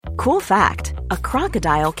Cool fact, a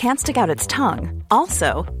crocodile can't stick out its tongue.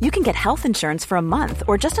 Also, you can get health insurance for a month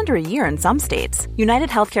or just under a year in some states. United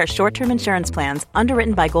Healthcare short-term insurance plans,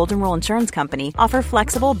 underwritten by Golden Rule Insurance Company, offer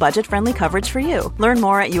flexible, budget-friendly coverage for you. Learn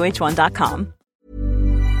more at uh1.com.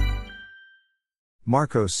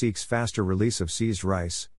 Marcos seeks faster release of seized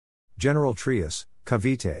rice. General Trias,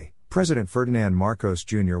 Cavite. President Ferdinand Marcos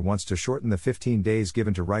Jr. wants to shorten the 15 days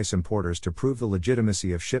given to rice importers to prove the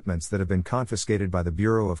legitimacy of shipments that have been confiscated by the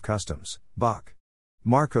Bureau of Customs, BAC.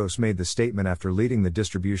 Marcos made the statement after leading the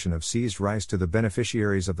distribution of seized rice to the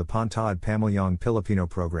beneficiaries of the Pantad Pamilyang Pilipino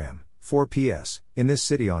program, 4PS, in this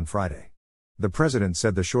city on Friday. The president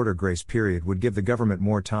said the shorter grace period would give the government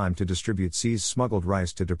more time to distribute seized smuggled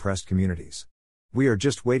rice to depressed communities. We are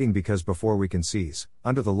just waiting because before we can seize,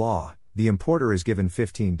 under the law, the importer is given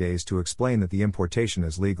 15 days to explain that the importation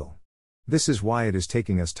is legal. This is why it is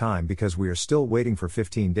taking us time because we are still waiting for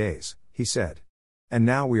 15 days, he said. And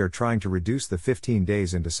now we are trying to reduce the 15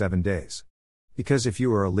 days into 7 days. Because if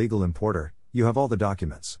you are a legal importer, you have all the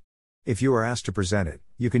documents. If you are asked to present it,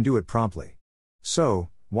 you can do it promptly. So,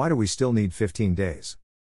 why do we still need 15 days?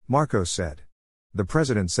 Marcos said. The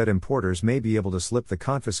president said importers may be able to slip the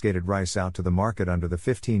confiscated rice out to the market under the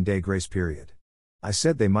 15-day grace period. I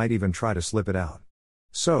said they might even try to slip it out.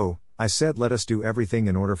 So, I said let us do everything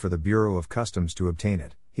in order for the Bureau of Customs to obtain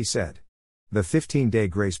it, he said. The 15-day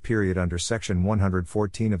grace period under Section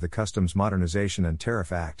 114 of the Customs Modernization and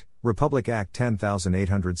Tariff Act, Republic Act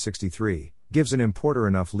 10863, gives an importer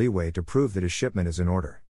enough leeway to prove that his shipment is in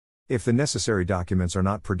order. If the necessary documents are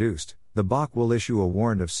not produced, the BAC will issue a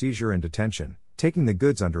warrant of seizure and detention, taking the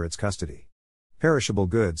goods under its custody. Perishable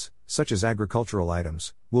goods, such as agricultural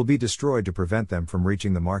items, will be destroyed to prevent them from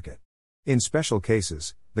reaching the market. In special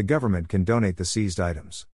cases, the government can donate the seized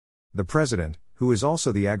items. The president, who is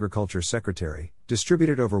also the agriculture secretary,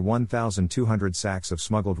 distributed over 1,200 sacks of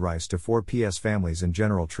smuggled rice to 4PS families in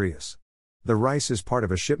General Trias. The rice is part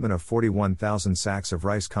of a shipment of 41,000 sacks of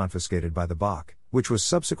rice confiscated by the BAC, which was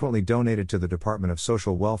subsequently donated to the Department of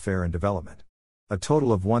Social Welfare and Development. A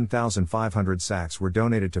total of 1,500 sacks were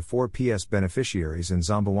donated to 4PS beneficiaries in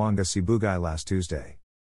Zamboanga, Sibugay last Tuesday.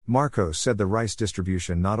 Marcos said the rice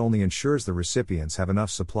distribution not only ensures the recipients have enough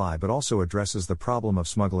supply but also addresses the problem of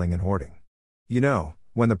smuggling and hoarding. You know,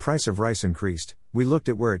 when the price of rice increased, we looked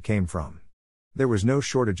at where it came from. There was no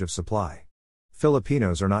shortage of supply.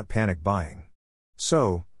 Filipinos are not panic buying.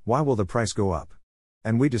 So, why will the price go up?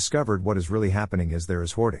 And we discovered what is really happening is there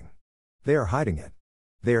is hoarding. They are hiding it.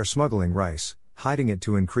 They are smuggling rice, hiding it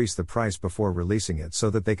to increase the price before releasing it so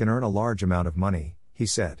that they can earn a large amount of money, he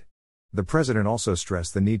said. The president also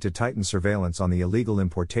stressed the need to tighten surveillance on the illegal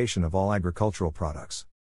importation of all agricultural products.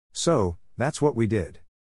 So, that's what we did.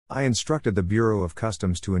 I instructed the Bureau of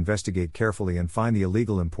Customs to investigate carefully and find the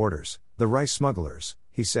illegal importers, the rice smugglers,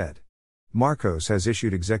 he said. Marcos has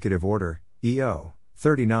issued Executive Order, EO,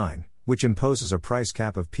 39, which imposes a price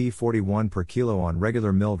cap of P41 per kilo on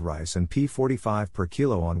regular milled rice and P45 per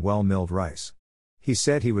kilo on well-milled rice. He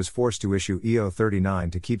said he was forced to issue EO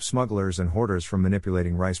 39 to keep smugglers and hoarders from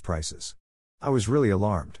manipulating rice prices. I was really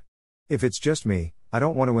alarmed. If it's just me, I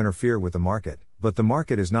don't want to interfere with the market, but the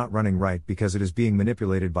market is not running right because it is being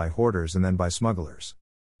manipulated by hoarders and then by smugglers.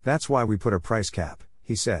 That's why we put a price cap,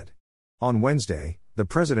 he said. On Wednesday, the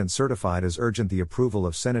president certified as urgent the approval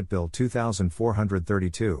of Senate Bill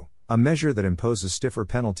 2432, a measure that imposes stiffer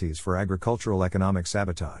penalties for agricultural economic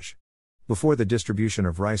sabotage. Before the distribution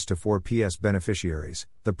of rice to 4PS beneficiaries,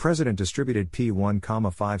 the president distributed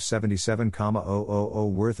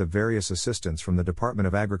P1,577,000 worth of various assistance from the Department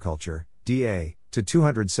of Agriculture, DA, to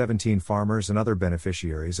 217 farmers and other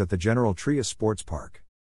beneficiaries at the General Trias Sports Park.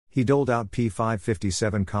 He doled out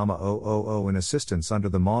P557,000 in assistance under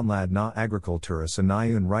the Monlad na Agricultura sa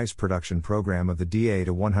Nayun rice production program of the DA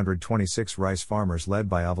to 126 rice farmers led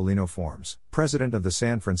by Avelino Forms, president of the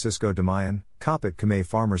San Francisco Damayan, Kapit Kamay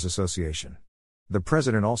Farmers Association. The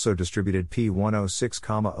president also distributed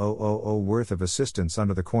P106,000 worth of assistance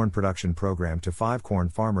under the corn production program to 5 corn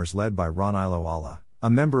farmers led by Ron Ilo Ala, a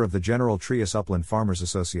member of the General Trias Upland Farmers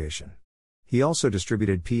Association. He also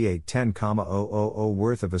distributed P810,000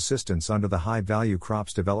 worth of assistance under the High Value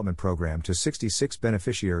Crops Development Program to 66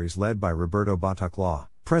 beneficiaries led by Roberto Bataclaw,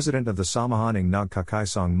 president of the Samahaning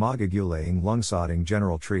Nagkakaisang Magagulaing Lungsoding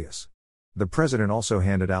General Trias. The president also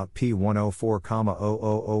handed out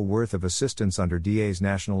P104,000 worth of assistance under DA's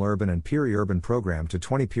National Urban and Peri-Urban Program to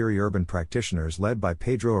 20 peri-urban practitioners led by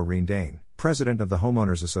Pedro Arindane, president of the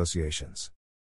Homeowners Associations.